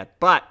is yet,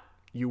 but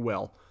you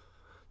will.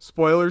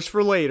 Spoilers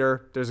for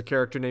later, there's a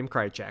character named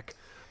Krycek.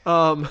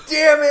 Damn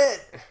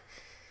it!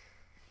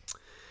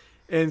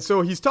 And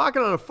so he's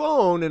talking on a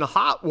phone, and a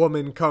hot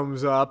woman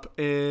comes up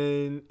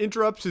and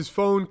interrupts his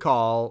phone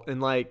call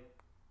and, like,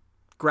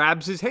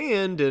 grabs his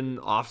hand, and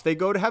off they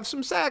go to have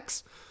some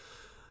sex.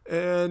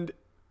 And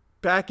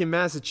back in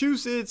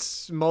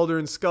Massachusetts, Mulder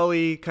and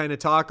Scully kind of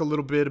talk a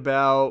little bit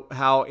about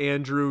how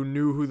Andrew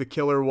knew who the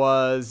killer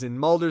was. And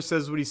Mulder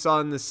says what he saw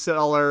in the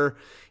cellar.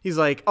 He's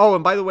like, oh,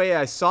 and by the way,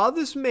 I saw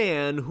this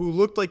man who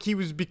looked like he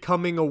was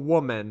becoming a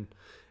woman.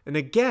 And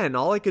again,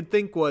 all I could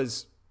think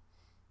was,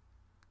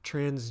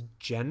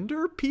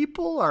 transgender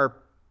people are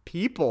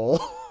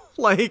people.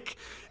 Like,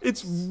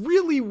 it's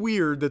really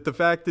weird that the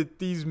fact that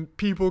these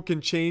people can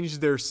change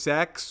their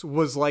sex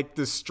was like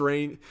the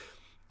strange...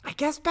 I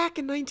guess back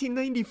in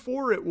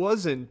 1994 it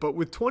wasn't, but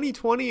with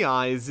 2020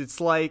 eyes, it's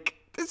like,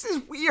 this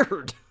is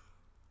weird.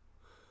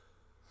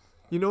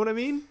 You know what I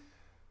mean?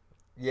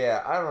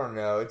 Yeah, I don't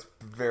know. It's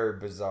very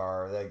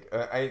bizarre. Like,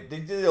 they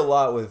did a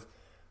lot with,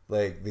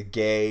 like, the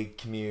gay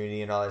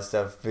community and all that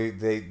stuff. There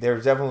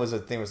definitely was a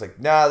thing that was like,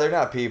 nah, they're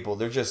not people.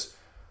 They're just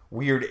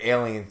weird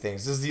alien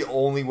things. This is the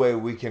only way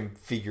we can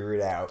figure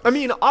it out. I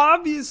mean,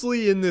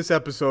 obviously in this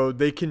episode,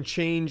 they can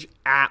change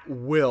at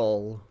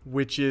will,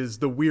 which is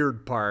the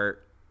weird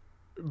part.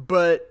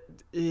 But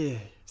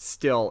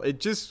still,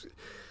 it just,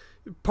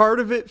 part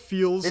of it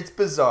feels... It's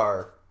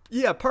bizarre.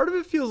 Yeah, part of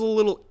it feels a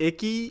little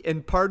icky,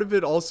 and part of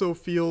it also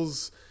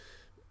feels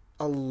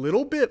a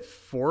little bit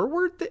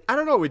forward. I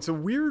don't know. It's a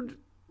weird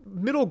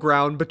middle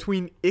ground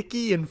between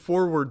icky and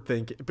forward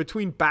thinking,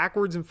 between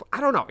backwards and... I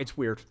don't know. It's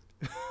weird.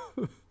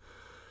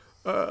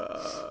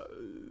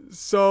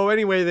 So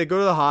anyway, they go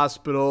to the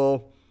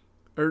hospital.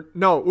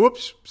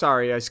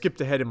 Sorry, I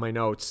skipped ahead in my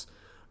notes.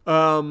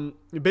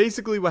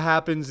 Basically what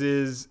happens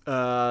is,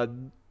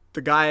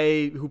 the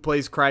guy who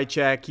plays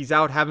Krychek, he's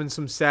out having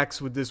some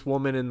sex with this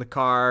woman in the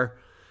car,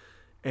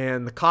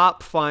 and the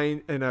cop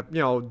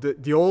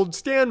the old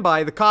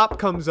standby, the cop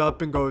comes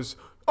up and goes,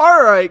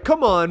 all right,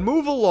 come on,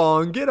 move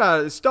along, get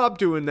out, stop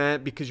doing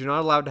that, because you're not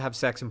allowed to have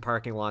sex in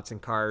parking lots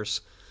and cars.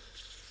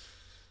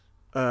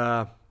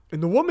 And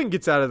the woman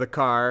gets out of the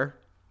car,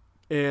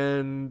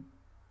 and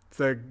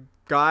the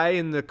guy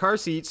in the car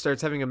seat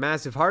starts having a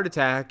massive heart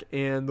attack,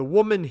 and the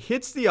woman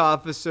hits the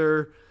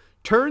officer,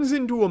 turns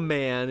into a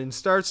man, and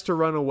starts to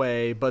run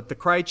away. But the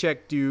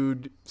Krychek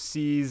dude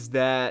sees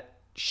that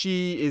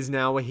she is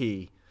now a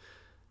he.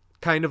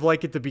 Kind of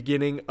like at the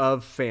beginning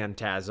of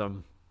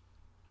Phantasm.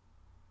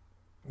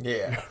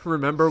 Yeah.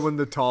 Remember when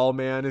the tall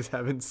man is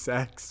having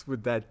sex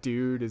with that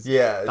dude?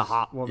 The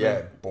hot woman?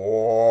 Yeah,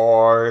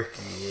 boy.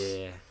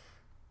 Yeah.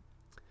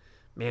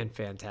 Man,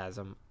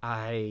 Phantasm.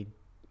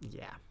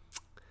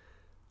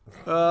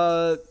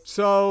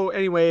 So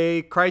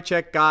anyway,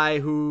 Krychek guy,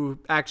 who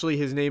actually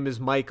his name is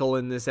Michael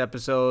in this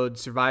episode,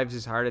 survives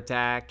his heart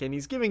attack, and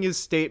he's giving his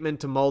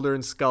statement to Mulder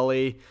and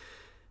Scully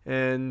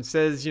and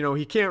says,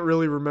 he can't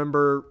really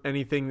remember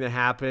anything that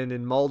happened.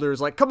 And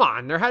Mulder's like, come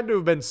on, there had to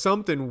have been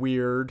something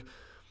weird.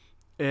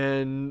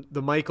 And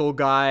the Michael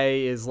guy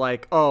is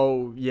like,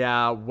 oh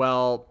yeah,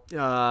 well,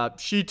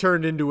 she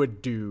turned into a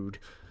dude.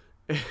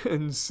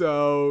 And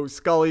so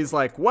Scully's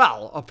like,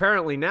 well,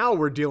 apparently now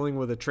we're dealing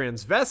with a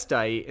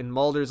transvestite. And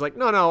Mulder's like,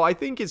 no, I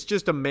think it's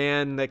just a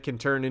man that can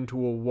turn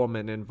into a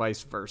woman and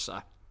vice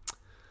versa.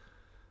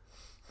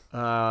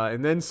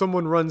 And then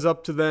someone runs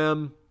up to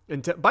them.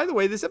 And by the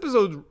way, this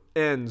episode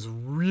ends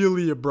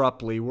really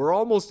abruptly. We're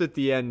almost at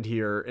the end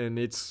here. And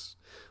it's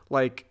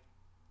like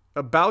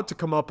about to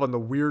come up on the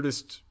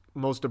weirdest,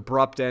 most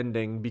abrupt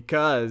ending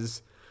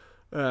because...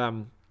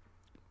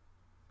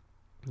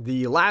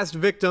 the last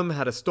victim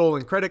had a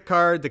stolen credit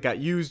card that got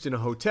used in a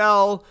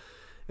hotel.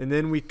 And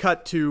then we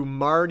cut to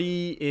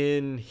Marty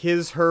in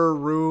her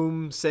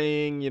room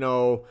saying,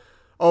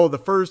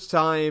 the first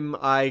time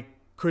I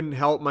couldn't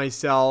help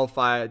myself.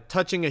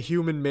 Touching a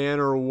human man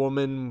or a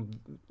woman,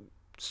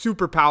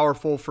 super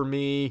powerful for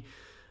me.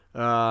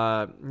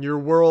 Your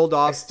world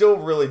off. I still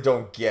really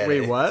don't get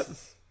it. Wait, what?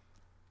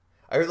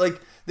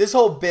 This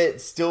whole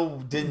bit still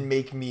didn't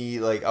make me,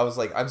 I was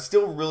like, I'm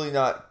still really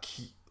not...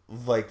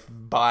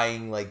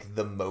 buying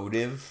the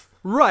motive,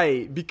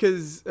 right?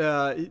 Because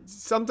it's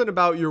something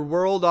about your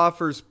world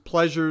offers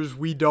pleasures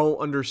we don't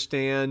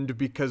understand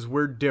because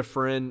we're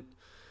different,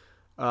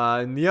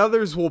 and the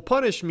others will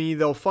punish me.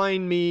 They'll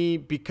find me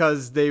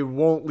because they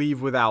won't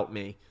leave without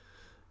me.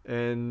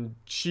 And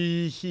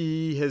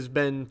he has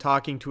been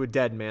talking to a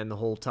dead man the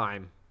whole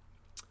time.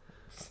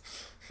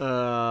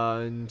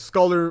 And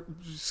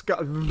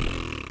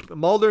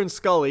Mulder and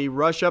Scully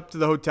rush up to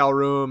the hotel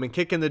room and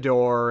kick in the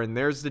door, and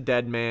there's the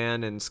dead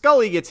man, and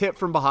Scully gets hit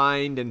from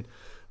behind, and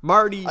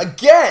Marty...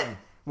 Again!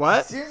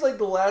 What? It seems like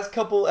the last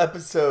couple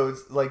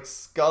episodes,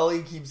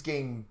 Scully keeps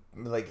getting,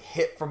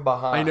 hit from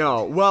behind. I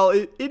know. Well,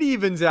 it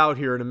evens out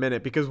here in a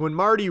minute, because when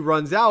Marty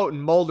runs out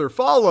and Mulder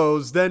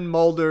follows, then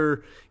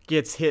Mulder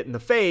gets hit in the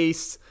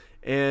face,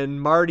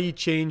 and Marty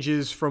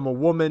changes from a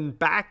woman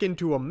back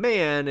into a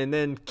man and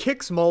then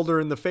kicks Mulder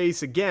in the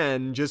face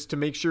again just to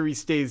make sure he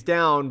stays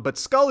down. But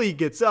Scully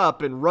gets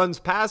up and runs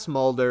past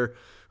Mulder,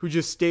 who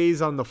just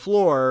stays on the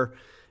floor.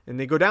 And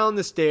they go down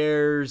the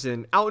stairs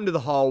and out into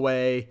the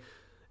alleyway.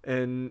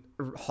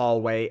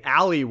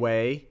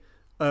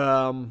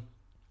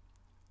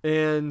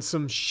 and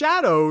some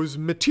shadows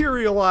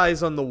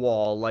materialize on the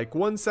wall. Like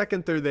 1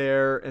 second they're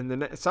there, and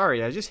then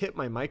sorry, I just hit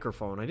my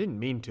microphone. I didn't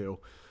mean to.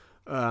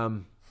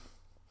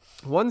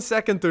 1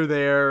 second they're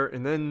there,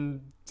 and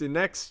then the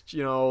next,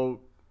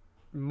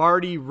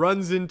 Marty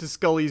runs into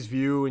Scully's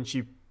view, and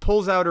she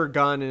pulls out her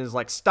gun and is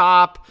like,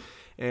 "Stop!"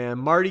 And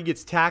Marty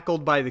gets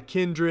tackled by the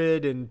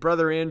Kindred, and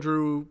Brother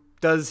Andrew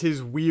does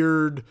his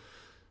weird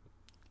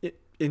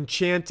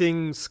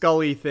enchanting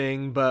Scully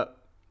thing, but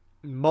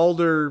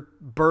Mulder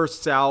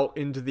bursts out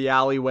into the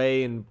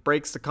alleyway and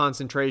breaks the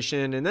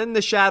concentration, and then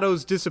the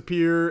shadows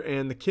disappear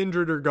and the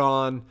Kindred are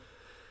gone,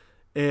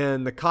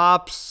 and the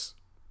cops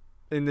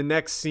in the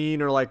next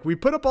scene are like, "We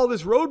put up all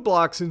this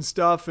roadblocks and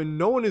stuff and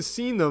no one has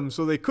seen them,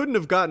 so they couldn't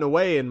have gotten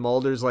away." And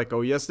Mulder's like,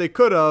 "Oh yes they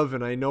could have,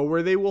 and I know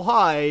where they will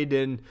hide."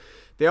 And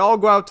they all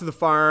go out to the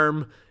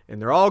farm and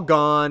they're all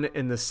gone,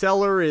 and the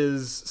cellar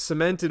is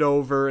cemented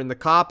over, and the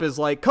cop is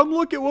like, "Come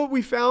look at what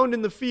we found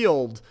in the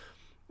field."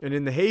 And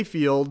in the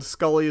hayfield,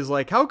 Scully is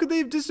like, "How could they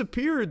have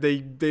disappeared? They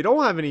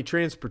don't have any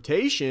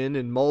transportation."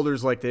 And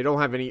Mulder's like, "They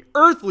don't have any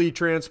earthly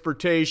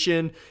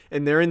transportation,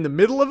 and they're in the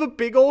middle of a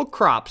big old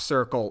crop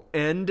circle."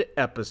 End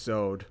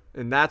episode.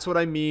 And that's what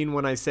I mean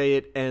when I say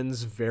it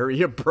ends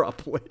very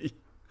abruptly.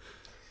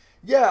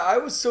 Yeah, I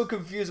was so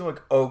confused. I'm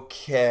like,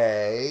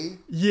 okay.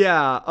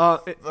 Yeah. I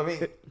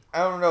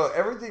don't know.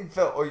 Everything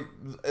felt...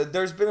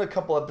 There's been a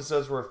couple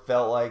episodes where it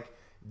felt like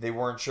they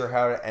weren't sure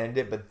how to end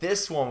it, but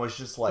this one was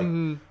just like,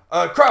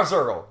 crop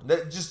circle.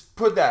 Just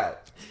put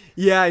that.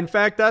 Yeah, in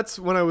fact, that's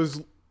when I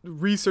was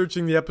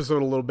researching the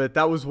episode a little bit.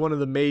 That was one of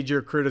the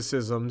major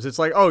criticisms. It's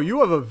like, oh,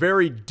 you have a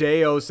very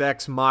Deus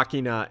Ex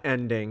Machina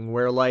ending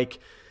where like,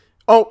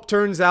 oh,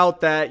 turns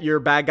out that your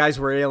bad guys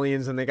were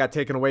aliens and they got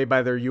taken away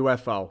by their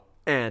UFO.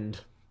 End.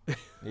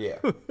 Yeah.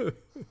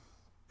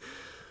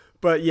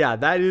 But yeah,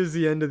 that is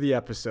the end of the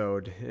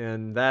episode,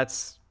 and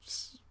that's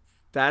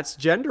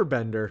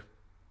Genderbender.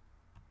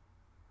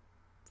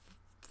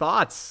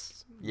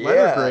 Thoughts,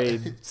 letter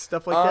grade,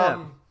 stuff like that.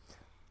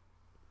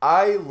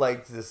 I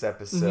liked this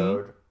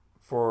episode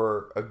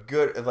for a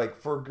good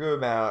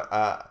amount.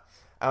 I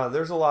don't know,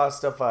 there's a lot of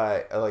stuff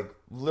I like,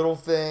 little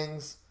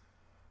things,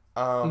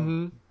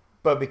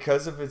 but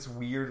because of its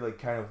weird, like,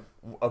 kind of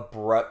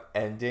abrupt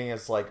ending,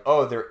 it's like,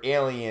 oh, they're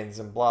aliens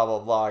and blah blah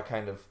blah. I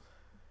kind of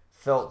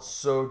felt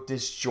so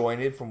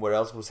disjointed from what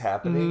else was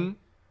happening.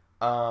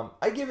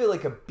 I give it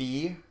like a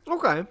B.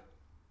 Okay.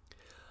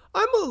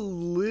 I'm a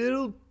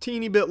little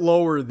teeny bit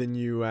lower than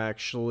you,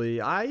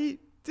 actually.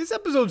 This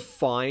episode's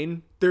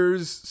fine.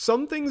 There's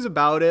some things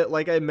about it,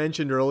 like I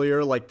mentioned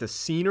earlier, like the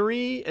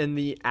scenery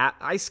and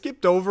I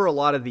skipped over a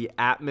lot of the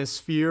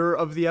atmosphere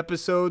of the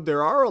episode.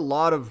 There are a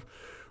lot of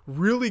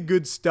really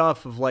good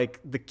stuff of like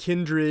the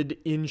Kindred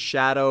in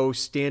shadow,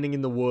 standing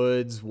in the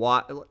woods.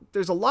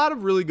 There's a lot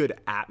of really good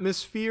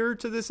atmosphere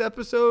to this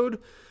episode.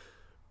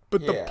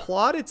 But the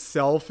plot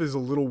itself is a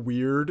little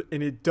weird,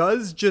 and it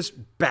does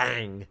just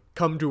bang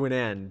come to an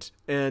end.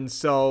 And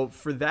so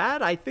for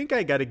that, I think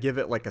I got to give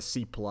it like a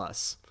C+.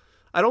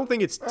 I don't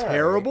think it's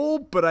terrible,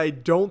 but I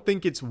don't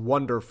think it's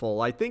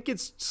wonderful. I think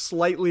it's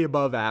slightly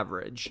above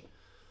average.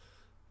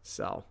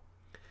 So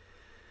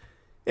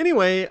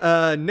anyway,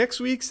 next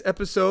week's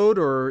episode,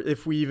 or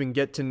if we even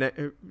get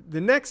to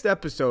the next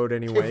episode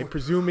anyway,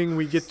 presuming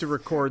we get to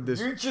record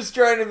this. You're just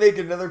trying to make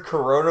another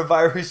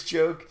coronavirus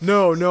joke?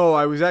 No,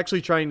 I was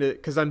actually trying to,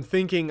 because I'm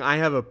thinking I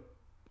have a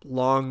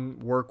long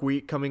work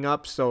week coming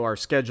up, so our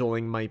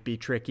scheduling might be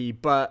tricky,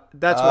 but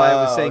that's why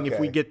I was saying if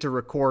we get to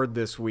record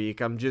this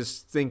week. I'm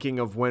just thinking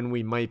of when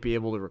we might be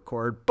able to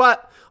record,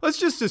 but let's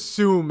just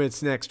assume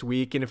it's next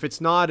week, and if it's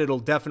not,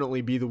 it'll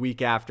definitely be the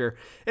week after.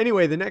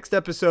 Anyway, the next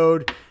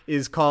episode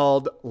is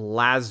called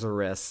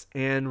Lazarus,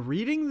 and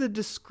reading the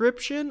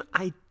description,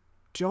 I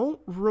don't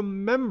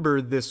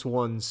remember this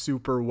one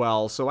super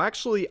well, so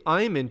actually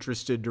I'm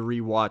interested to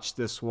rewatch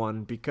this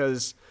one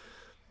because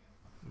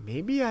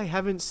maybe I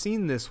haven't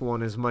seen this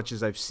one as much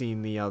as I've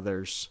seen the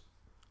others.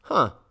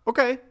 Huh.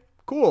 Okay.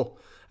 Cool.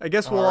 I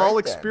guess we'll all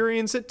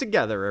experience it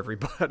together,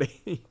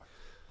 everybody.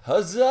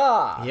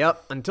 Huzzah!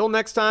 Yep. Until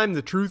next time,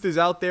 the truth is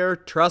out there.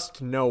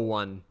 Trust no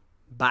one.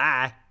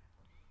 Bye.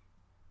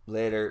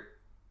 Later.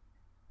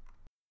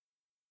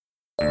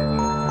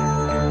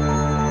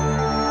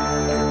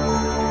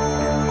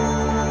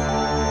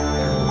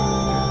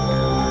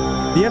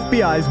 The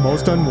FBI's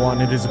Most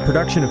Unwanted is a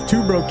production of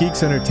Two Broke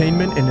Geeks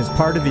Entertainment and is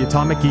part of the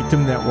Atomic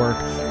Geekdom Network.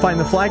 Find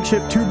the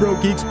flagship Two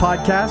Broke Geeks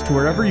podcast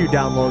wherever you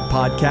download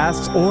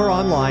podcasts or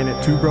online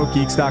at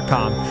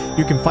twobrokegeeks.com.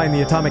 You can find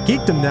the Atomic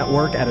Geekdom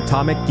Network at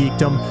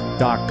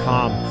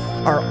atomicgeekdom.com.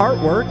 Our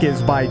artwork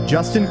is by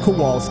Justin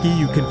Kowalski.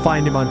 You can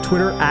find him on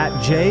Twitter at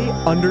J_Rocka.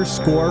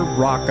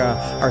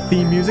 Our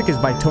theme music is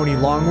by Tony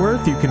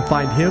Longworth. You can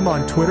find him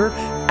on Twitter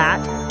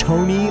at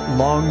Tony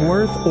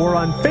Longworth, or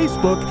on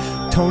Facebook,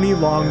 Tony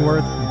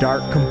Longworth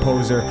Dark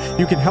Composer.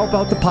 You can help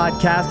out the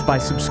podcast by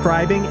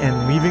subscribing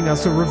and leaving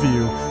us a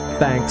review.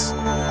 Thanks.